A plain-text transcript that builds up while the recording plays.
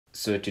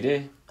So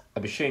today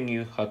I'll be showing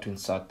you how to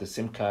insert the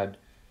SIM card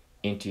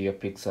into your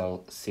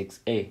Pixel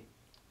 6a.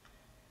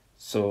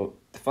 So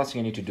the first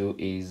thing you need to do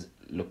is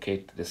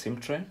locate the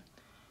SIM tray,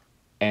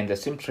 and the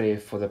SIM tray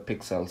for the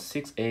Pixel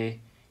 6a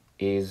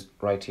is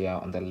right here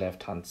on the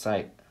left hand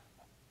side.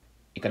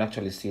 You can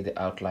actually see the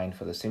outline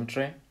for the SIM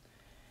tray,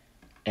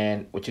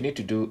 and what you need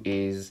to do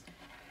is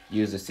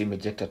use the SIM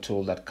ejector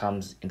tool that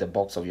comes in the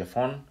box of your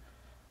phone,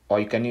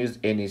 or you can use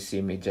any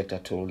SIM ejector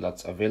tool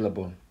that's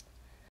available.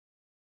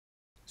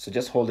 So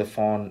just hold the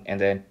phone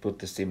and then put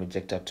the SIM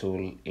ejector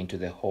tool into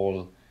the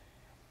hole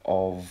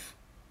of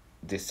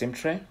the SIM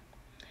tray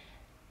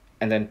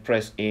and then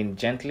press in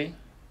gently,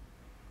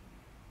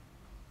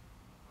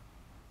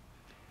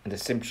 and the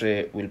SIM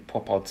tray will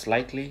pop out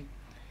slightly,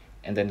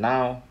 and then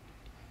now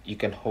you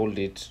can hold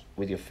it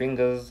with your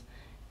fingers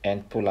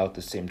and pull out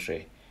the SIM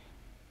tray.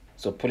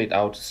 So pull it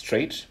out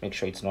straight, make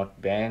sure it's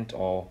not bent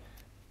or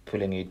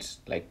pulling it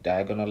like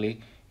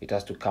diagonally. It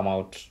has to come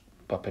out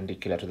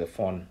perpendicular to the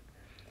phone.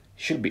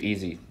 Should be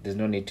easy, there's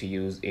no need to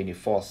use any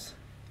force.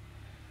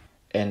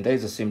 And there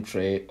is a SIM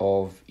tray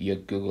of your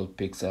Google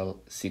Pixel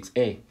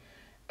 6a.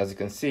 As you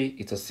can see,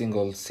 it's a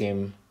single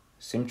SIM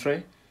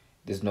tray.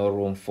 There's no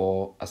room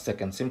for a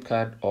second SIM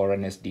card or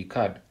an SD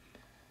card.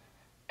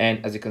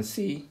 And as you can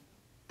see,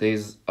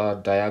 there's a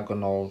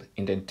diagonal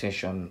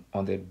indentation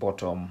on the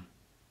bottom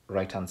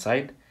right hand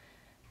side.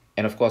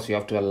 And of course, you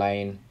have to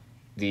align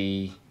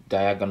the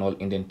diagonal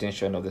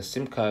indentation of the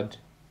SIM card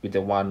with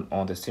the one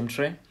on the SIM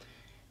tray,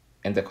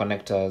 and the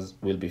connectors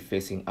will be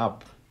facing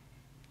up.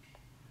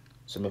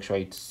 So make sure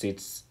it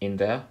sits in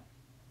there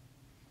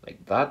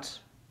like that.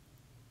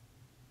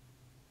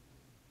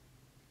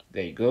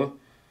 There you go.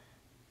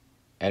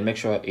 And make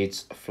sure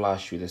it's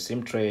flush with the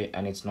SIM tray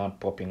and it's not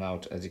popping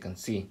out, as you can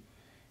see.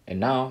 And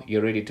now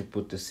you're ready to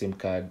put the SIM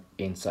card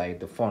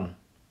inside the phone.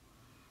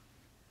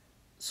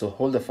 So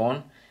hold the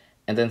phone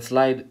and then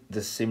slide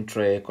the SIM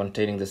tray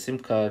containing the SIM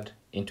card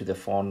into the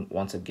phone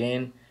once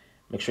again.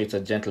 Make sure it's a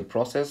gentle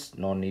process,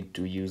 no need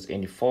to use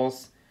any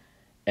force.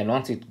 And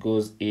once it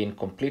goes in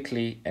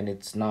completely and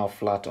it's now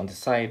flat on the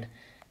side,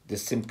 the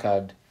SIM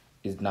card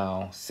is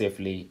now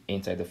safely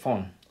inside the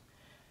phone.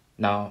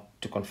 Now,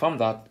 to confirm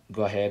that,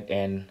 go ahead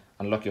and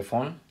unlock your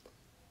phone.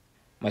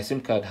 My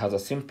SIM card has a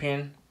SIM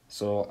pin,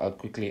 so I'll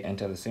quickly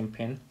enter the SIM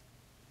pin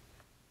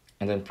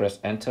and then press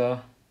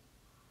enter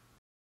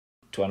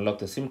to unlock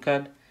the SIM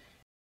card.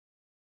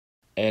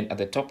 And at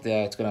the top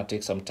there, it's going to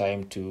take some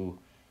time to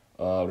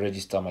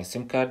register my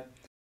SIM card.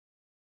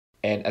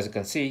 And as you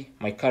can see,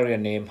 my carrier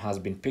name has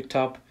been picked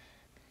up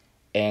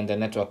and the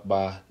network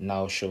bar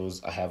now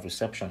shows I have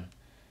reception.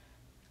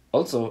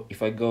 Also,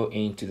 if I go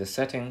into the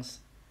settings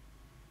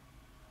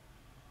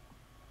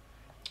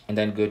and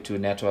then go to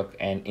network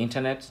and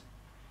internet,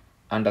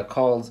 under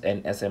calls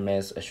and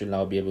SMS, I should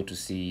now be able to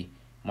see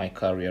my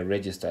carrier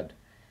registered.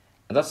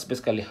 And that's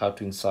basically how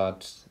to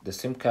insert the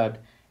SIM card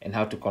and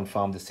how to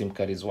confirm the SIM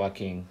card is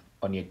working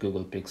on your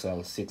Google Pixel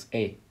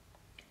 6a.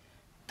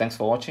 Thanks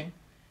for watching.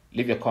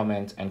 Leave your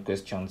comments and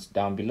questions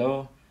down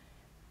below,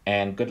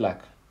 and good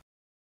luck.